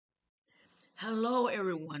Hello,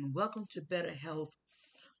 everyone. Welcome to Better Health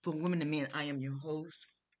for Women and Men. I am your host,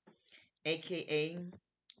 aka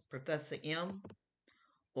Professor M,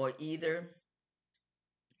 or either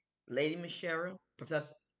Lady Michelle,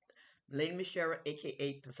 Lady Michelle,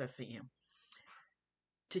 aka Professor M.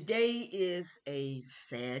 Today is a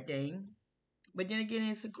sad day, but then again,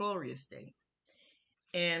 it's a glorious day.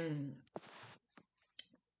 And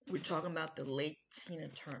we're talking about the late Tina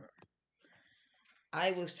Turner.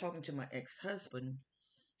 I was talking to my ex-husband,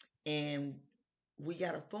 and we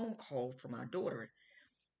got a phone call from our daughter,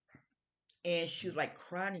 and she was like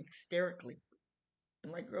crying hysterically.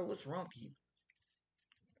 I'm like, girl, what's wrong with you?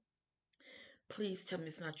 Please tell me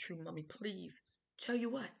it's not true, mommy. Please. Tell you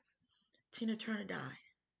what, Tina Turner died.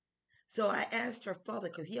 So I asked her father,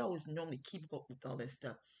 because he always normally keep up with all that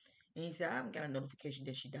stuff. And he said, I haven't got a notification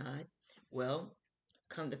that she died. Well,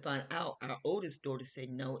 come to find out, our oldest daughter said,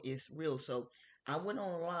 no, it's real. So I went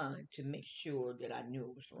online to make sure that I knew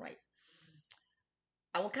it was right.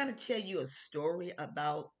 I will kind of tell you a story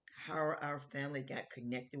about how our family got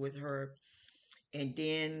connected with her. And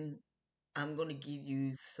then I'm going to give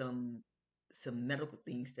you some medical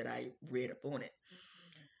things that I read up on it.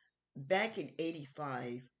 Back in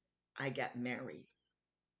 85, I got married,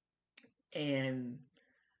 and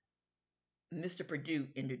Mr. Purdue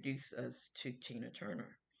introduced us to Tina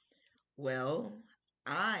Turner. Well,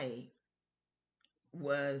 I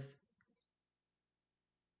was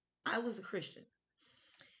I was a Christian,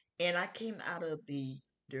 and I came out of the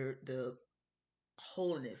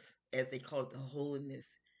holiness, as they call it, the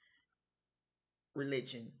holiness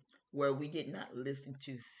religion, where we did not listen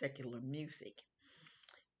to secular music.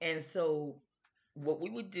 And so what we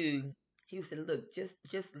would do, he would say, look, just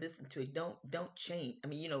listen to it. Don't change. I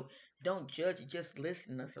mean, don't judge it, just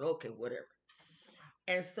listen. And I said, okay, whatever.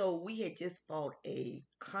 And so we had just bought a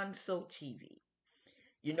console TV.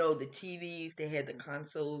 You know, the TVs, they had the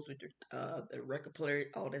consoles with the record player,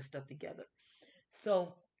 all that stuff together.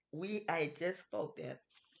 So I had just bought that.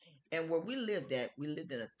 And where we lived in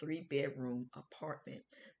a three-bedroom apartment.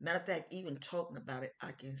 Matter of fact, even talking about it,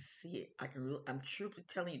 I can see it. I'm truthfully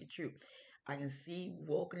telling you the truth. I can see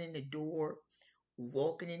walking in the door,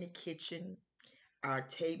 walking in the kitchen. Our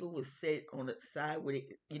table was set on the side where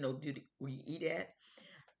where you eat at.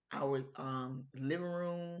 Our living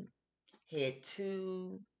room had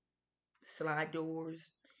two slide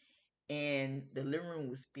doors, and the living room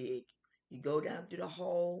was big. You go down through the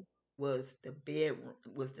hall was the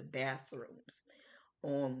bathrooms.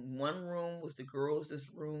 On one room was the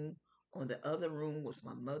girls' room. On the other room was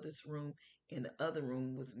my mother's room, and the other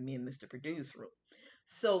room was me and Mr. Purdue's room.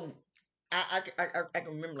 So I can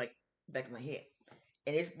remember like back in my head.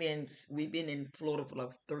 And we've been in Florida for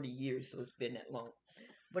like 30 years, so it's been that long.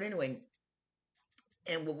 But anyway,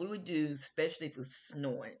 and what we would do, especially if it was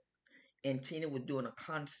snowing, and Tina was doing a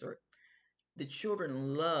concert, the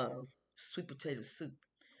children love sweet potato soup.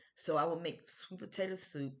 So I would make sweet potato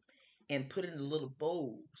soup and put it in little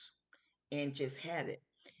bowls and just have it.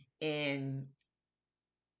 And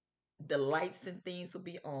the lights and things would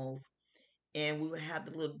be off, and we would have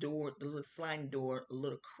the little sliding door, a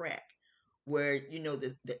little crack where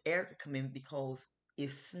the air could come in because it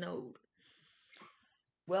snowed.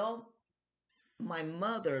 Well, my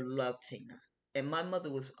mother loved Tina, and my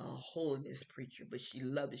mother was a holiness preacher, but she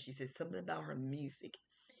loved it. She said something about her music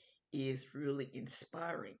is really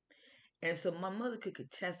inspiring. And so my mother could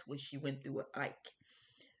contest what she went through with Ike.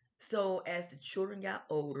 So as the children got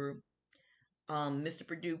older, Mr.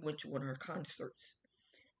 Purdue went to one of her concerts,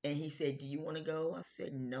 and he said, "Do you want to go?" I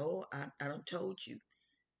said, "No, I don't told you.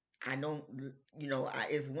 I don't,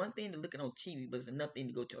 it's one thing to look at on TV, but it's another thing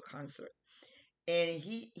to go to a concert." And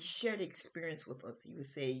he shared the experience with us. He would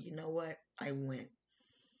say, "You know what? I went."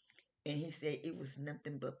 And he said it was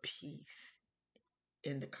nothing but peace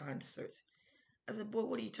in the concerts. I said, "Boy,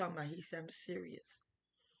 what are you talking about?" He said, "I'm serious.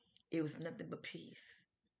 It was nothing but peace."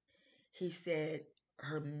 He said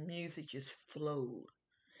her music just flowed.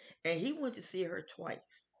 And he went to see her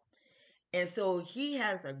twice. And so he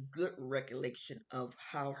has a good recollection of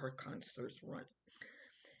how her concerts run.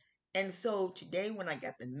 And so today when I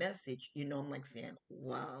got the message, I'm like saying,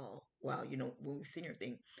 wow, wow, when we sing her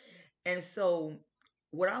thing. And so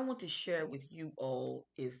what I want to share with you all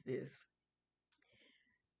is this.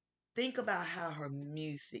 Think about how her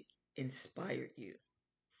music inspired you.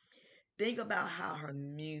 Think about how her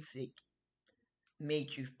music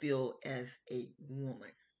made you feel as a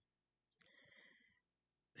woman.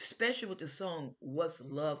 Especially with the song What's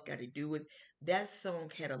Love Got to Do With, that song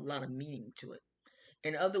had a lot of meaning to it.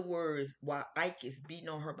 In other words, while Ike is beating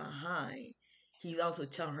on her behind, he's also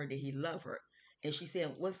telling her that he loves her. And she's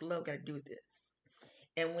saying, what's love got to do with this?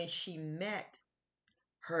 And when she met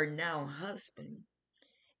her now husband,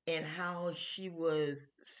 and how she was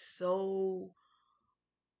so,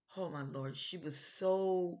 oh my Lord, she was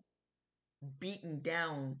so beaten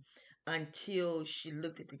down until she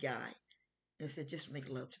looked at the guy and said, just make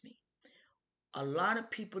love to me. A lot of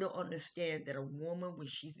people don't understand that a woman, when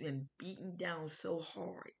she's been beaten down so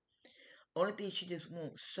hard, only thing she just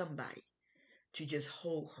wants somebody to just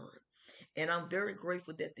hold her. And I'm very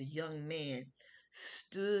grateful that the young man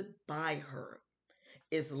stood by her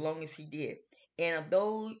as long as he did. And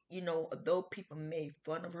although people made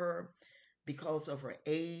fun of her because of her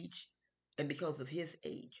age and because of his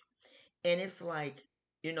age, and it's like,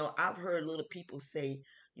 I've heard little people say,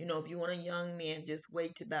 if you want a young man, just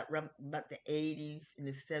wait till about the 80s and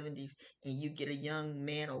the 70s, and you get a young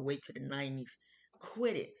man, or wait till the 90s.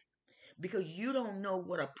 Quit it, because you don't know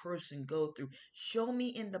what a person go through. Show me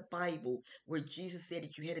in the Bible where Jesus said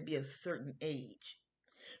that you had to be a certain age.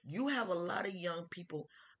 You have a lot of young people.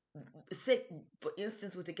 Say, for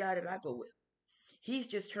instance, with the guy that I go with, he's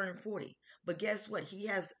just turned 40, but guess what? He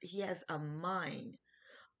has a mind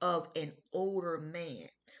of an older man.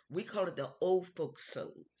 We call it the old folks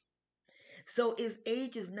soul. So his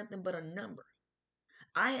age is nothing but a number.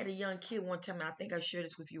 I had a young kid one time, and I think I shared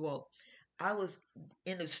this with you all. I was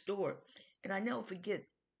in the store, and I never forget,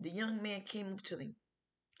 the young man came up to me.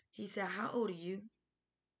 He said, "How old are you?"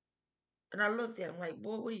 And I looked at him like,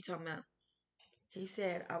 "Boy, what are you talking about?" He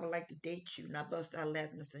said, "I would like to date you." And I bust out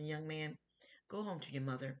laughing and said, "Young man, go home to your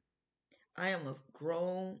mother. I am a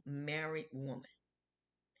grown married woman."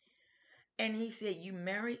 And he said, "You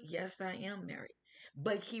married?" "Yes, I am married."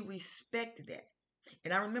 But he respected that.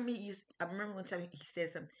 And I remember one time he said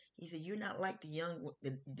something. He said, "You're not like the young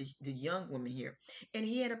women here." And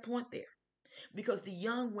he had a point there, because the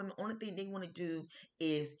young women, only thing they want to do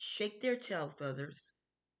is shake their tail feathers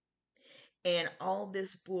and all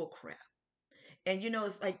this bull crap. And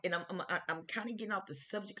it's like, and I'm kind of getting off the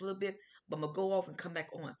subject a little bit, but I'm gonna go off and come back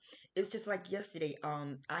on. It's just like yesterday.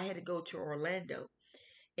 I had to go to Orlando,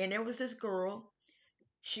 and there was this girl.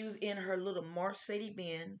 She was in her little Mercedes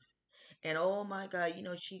Benz, and oh my God,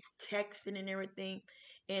 she's texting and everything,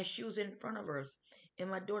 and she was in front of us. And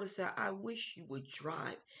my daughter said, "I wish you would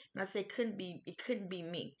drive." And I said, it couldn't be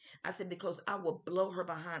me. I said, because I will blow her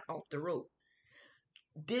behind off the road.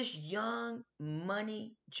 This young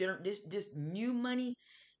money, this new money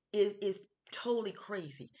is totally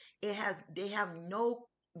crazy. They have no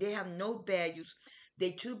values.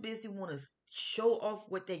 They too busy want to show off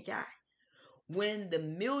what they got. When the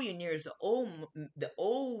millionaires, the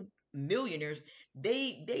old millionaires,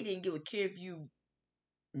 they didn't give a care if you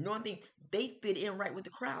know anything. They fit in right with the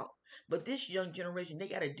crowd. But this young generation, they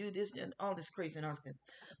got to do this and all this crazy nonsense.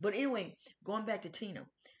 But anyway, going back to Tina.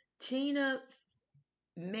 Tina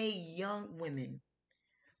made young women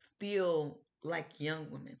feel like young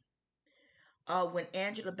women. When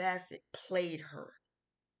Angela Bassett played her,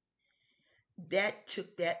 that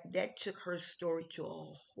took her story to a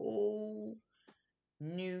whole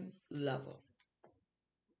new level.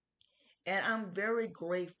 And I'm very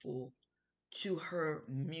grateful to her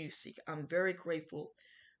music. I'm very grateful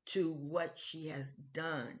to what she has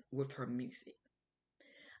done with her music.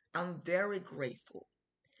 I'm very grateful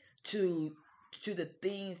to to the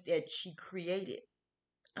things that she created.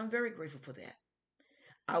 I'm very grateful for that.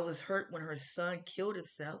 I was hurt when her son killed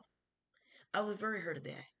himself. I was very hurt of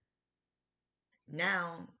that.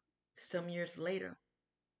 Now, some years later,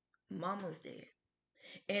 mama's dead.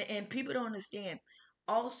 And people don't understand.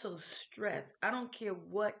 Also, stress. I don't care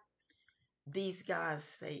what these guys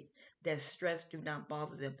say, that stress do not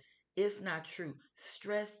bother them. It's not true.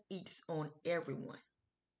 Stress eats on everyone.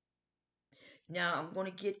 Now, I'm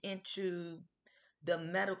going to get into the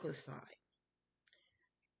medical side.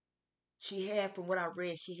 From what I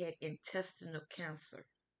read, she had intestinal cancer.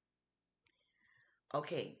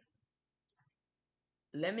 Okay,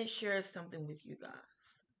 let me share something with you guys.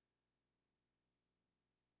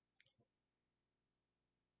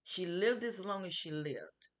 She lived as long as she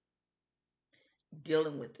lived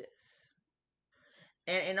dealing with this.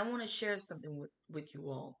 And I want to share something with you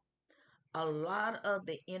all. A lot of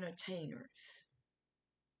the entertainers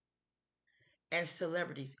and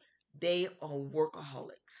celebrities, they are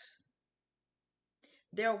workaholics.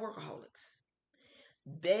 They're workaholics.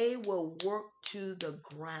 They will work to the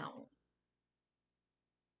ground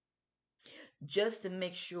just to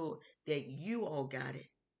make sure that you all got it,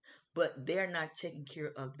 but they're not taking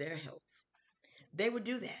care of their health. They would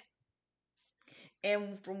do that.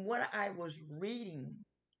 And from what I was reading,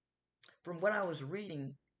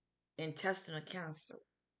 intestinal cancer,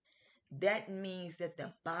 that means that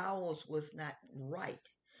the bowels was not right.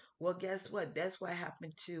 Well, guess what? That's what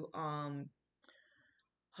happened to oh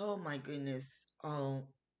my goodness. Mm,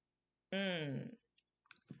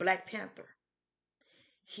 Black Panther.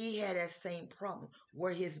 He had that same problem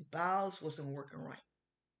where his bowels wasn't working right.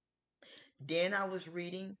 Then I was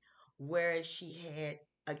reading where she had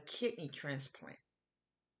a kidney transplant.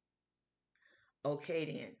 Okay,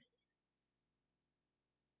 then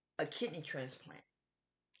a kidney transplant.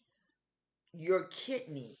 Your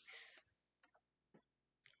kidneys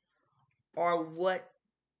are what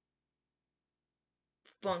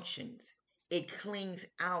functions. It cleans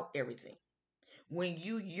out everything. When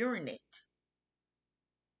you urinate,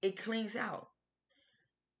 it cleans out.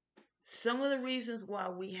 Some of the reasons why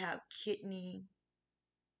we have kidney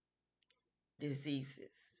diseases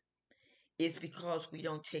is because we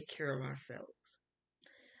don't take care of ourselves.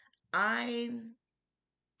 I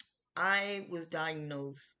I was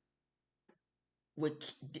diagnosed with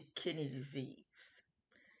kidney disease,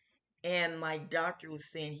 and my doctor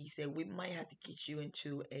was saying, he said we might have to get you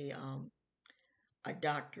into a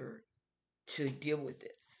doctor to deal with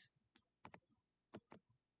this.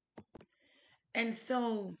 And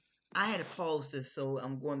so I had to pause this, so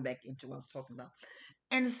I'm going back into what I was talking about.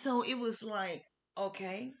 And so it was like,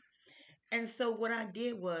 okay. And so what I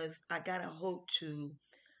did was I got a hold to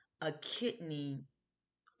a kidney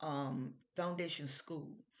foundation school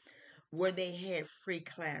where they had free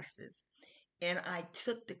classes. And I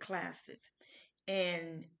took the classes.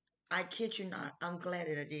 And I kid you not, I'm glad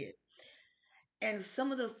that I did. And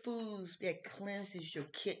some of the foods that cleanses your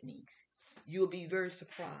kidneys, you'll be very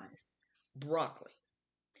surprised. Broccoli.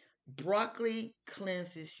 Broccoli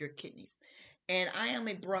cleanses your kidneys. And I am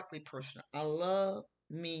a broccoli person. I love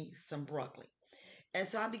me some broccoli. And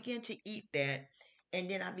so I began to eat that. And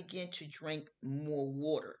then I began to drink more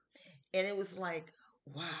water. And it was like,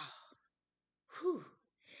 wow. Whew.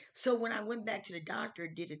 So when I went back to the doctor,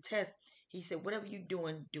 did a test, he said, whatever you're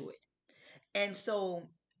doing, do it. And so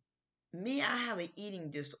me, I have an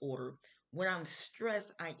eating disorder. When I'm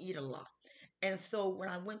stressed, I eat a lot. And so when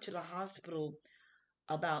I went to the hospital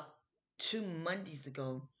about 2 Mondays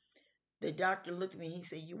ago, the doctor looked at me. He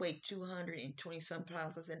said, "You weigh 220 some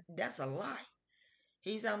pounds." I said, "That's a lie."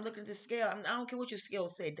 He said, "I'm looking at the scale. I don't care what your scale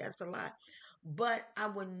said. That's a lie." But I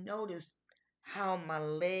would notice how my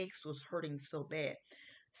legs was hurting so bad.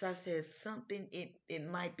 So I said, something, it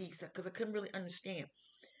might be, because I couldn't really understand.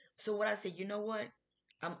 So what I said, you know what?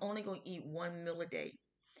 I'm only going to eat one meal a day.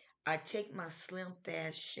 I take my Slim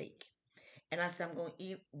Fast shake. And I said, I'm going to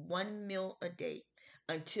eat one meal a day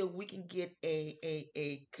until we can get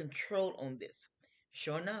a control on this.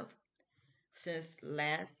 Sure enough, since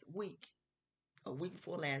last week, a week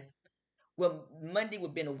before last, well, Monday would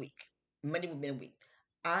have been a week. Monday would have been a week.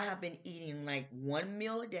 I have been eating like one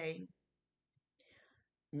meal a day,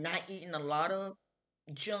 not eating a lot of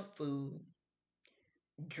junk food,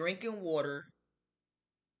 drinking water,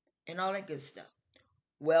 and all that good stuff.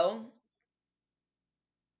 Well,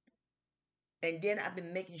 and then I've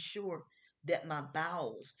been making sure that my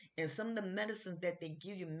bowels and some of the medicines that they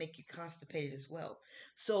give you make you constipated as well.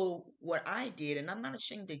 So what I did, and I'm not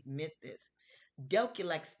ashamed to admit this,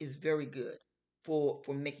 Delculex is very good for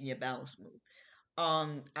making your bowels smooth.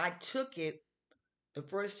 I took it the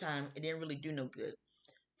first time, it didn't really do no good.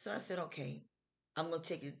 So I said, okay, I'm gonna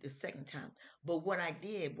take it the second time. But what I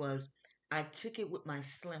did was I took it with my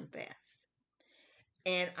Slim Fast,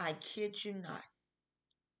 and I kid you not,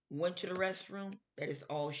 went to the restroom. That is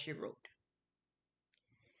all she wrote.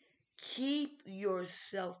 Keep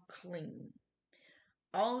yourself clean.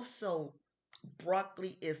 Also,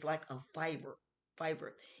 broccoli is like a fiber.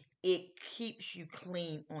 It keeps you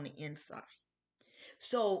clean on the inside.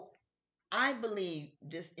 So I believe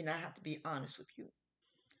this, and I have to be honest with you.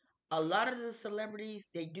 A lot of the celebrities,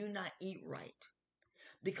 they do not eat right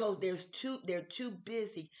because they're too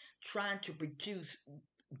busy trying to produce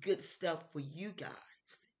good stuff for you guys.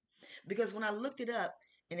 Because when I looked it up,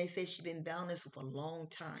 and they say she's been down this for a long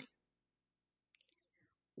time.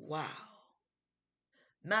 Wow.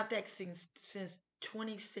 Matter of fact, since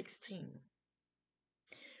 2016.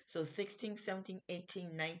 So 16, 17,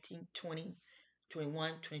 18, 19, 20,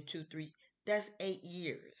 21, 22, 3. That's 8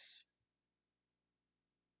 years.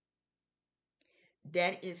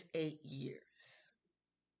 That is 8 years.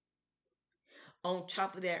 On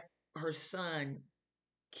top of that, her son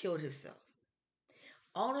killed himself.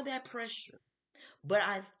 All of that pressure. But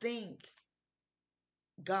I thank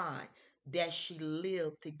God that she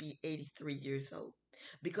lived to be 83 years old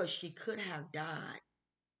because she could have died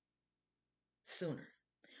sooner.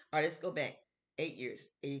 All right, let's go back. 8 years.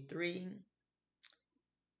 83,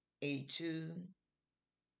 82,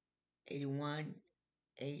 81,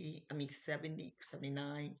 80, 70,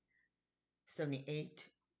 79. 78,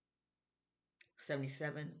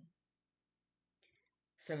 77,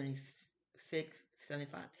 76,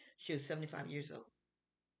 75. She was 75 years old,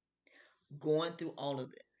 going through all of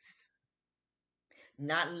this,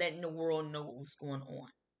 not letting the world know what was going on,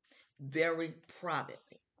 very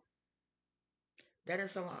privately. That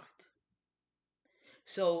is a lot.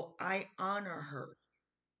 So I honor her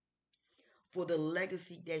for the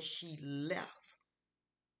legacy that she left.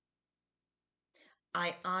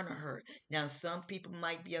 I honor her. Now, some people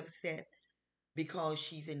might be upset because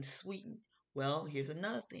she's in Sweden. Well, here's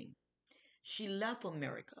another thing. She left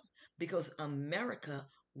America because America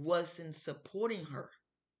wasn't supporting her.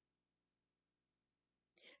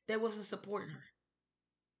 They wasn't supporting her.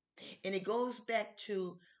 And it goes back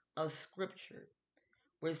to a scripture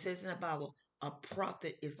where it says in the Bible, a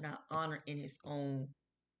prophet is not honored in his own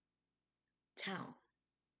town.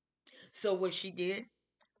 So what she did,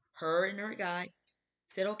 her and her guy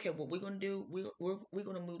said, okay, what we're going to do, we're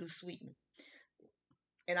going to move to Sweden.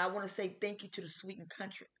 And I want to say thank you to the Sweden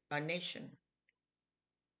country, our nation,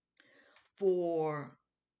 for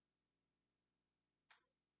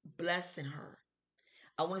blessing her.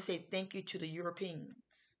 I want to say thank you to the Europeans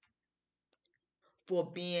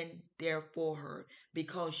for being there for her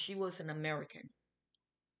because she was an American.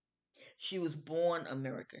 She was born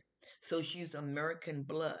American. So she's American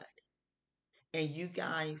blood. And you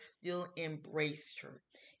guys still embraced her.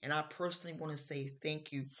 And I personally want to say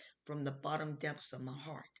thank you from the bottom depths of my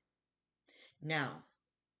heart. Now,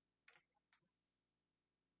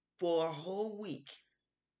 for a whole week,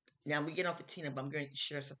 now we get off of Tina, but I'm going to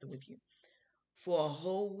share something with you. For a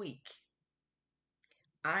whole week,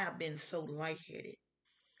 I have been so lightheaded.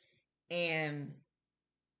 And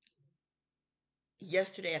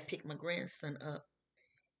yesterday I picked my grandson up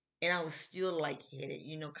and I was still lightheaded,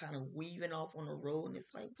 kind of weaving off on the road. And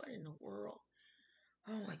it's like, what in the world?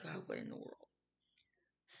 Oh my God, what in the world?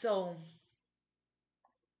 So,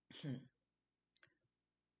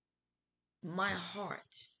 my heart,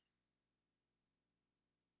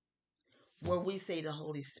 where we say the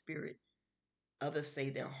Holy Spirit, others say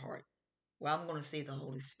their heart. Well, I'm going to say the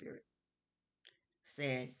Holy Spirit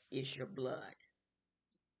said, it's your blood.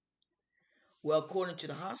 Well, according to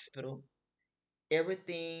the hospital,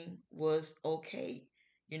 everything was okay.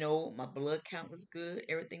 My blood count was good.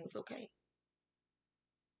 Everything was okay.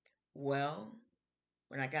 Well,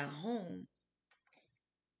 when I got home,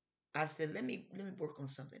 I said, let me work on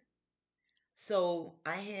something. So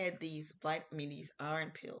I had these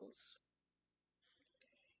iron pills.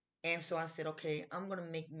 And so I said, okay, I'm gonna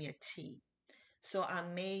make me a tea. So I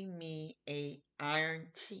made me a iron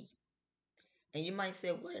tea. And you might say,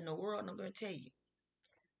 what in the world? And I'm gonna tell you.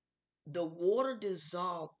 The water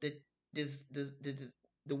dissolved the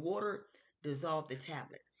water dissolved the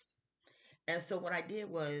tablets. And so what I did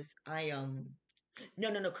was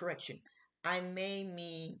no, correction. I made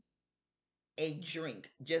me a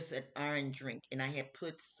drink, just an iron drink, and I had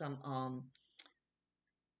put some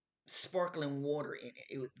sparkling water in it.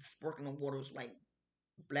 It was sparkling water was like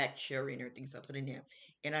black cherry and everything, so I put in there,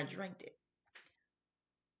 and I drank it.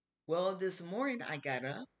 Well, this morning I got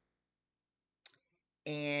up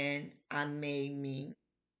and I made me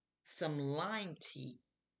some lime tea,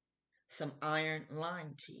 some iron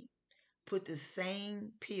lime tea. Put the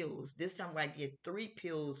same pills. This time I did 3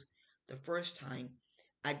 pills the first time.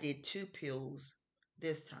 I did 2 pills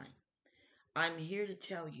this time. I'm here to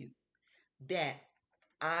tell you that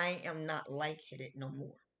I am not lightheaded no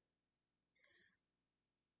more.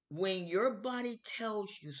 When your body tells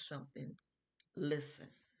you something, listen.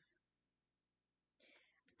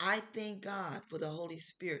 I thank God for the Holy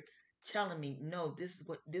Spirit telling me, no, this is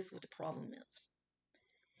what the problem is.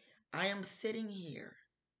 I am sitting here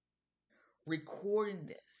recording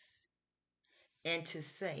this and to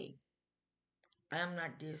say, I am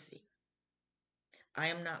not dizzy. I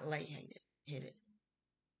am not lightheaded.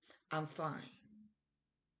 I'm fine.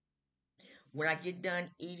 When I get done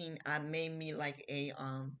eating, I made me like a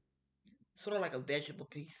sort of like a vegetable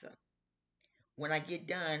pizza. When I get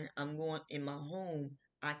done, I'm going in my home,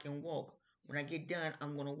 I can walk. When I get done,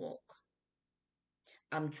 I'm going to walk.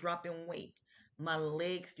 I'm dropping weight. My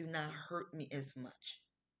legs do not hurt me as much.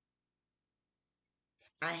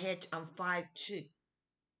 I'm 5'2".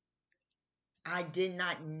 I did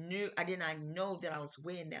not know that I was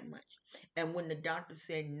weighing that much. And when the doctor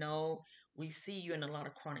said no, we see you in a lot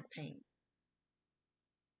of chronic pain.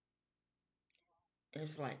 And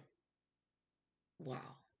it's like, wow,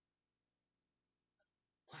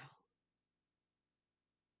 wow.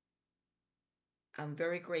 I'm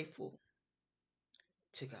very grateful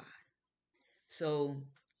to God. So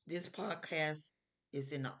this podcast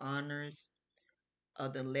is in the honors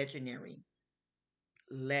of the legendary.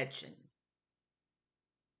 legend,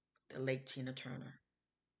 the late Tina Turner.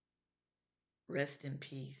 Rest in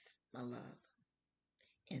peace, my love.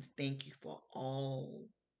 And thank you for all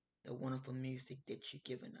the wonderful music that you've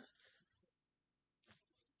given us.